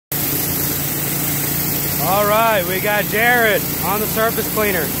All right, we got Jared on the surface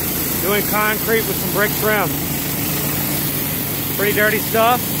cleaner doing concrete with some brick trim. Pretty dirty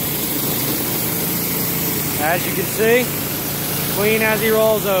stuff. As you can see, clean as he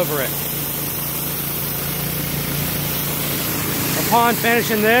rolls over it. Upon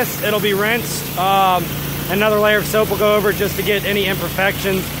finishing this, it'll be rinsed. Another layer of soap will go over it just to get any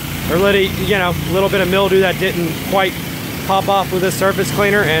imperfections or little bit of mildew that didn't quite pop off with this surface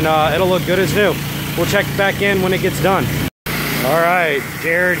cleaner, and it'll look good as new. We'll check it back in when it gets done. All right,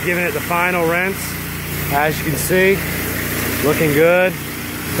 Jared giving it the final rinse. As you can see, looking good.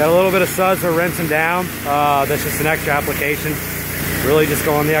 Got a little bit of suds for rinsing down. That's just an extra application. Really just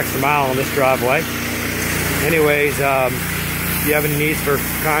going the extra mile on this driveway. Anyways, if you have any needs for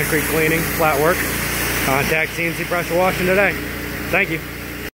concrete cleaning, flat work, contact C&C Pressure Washing today. Thank you.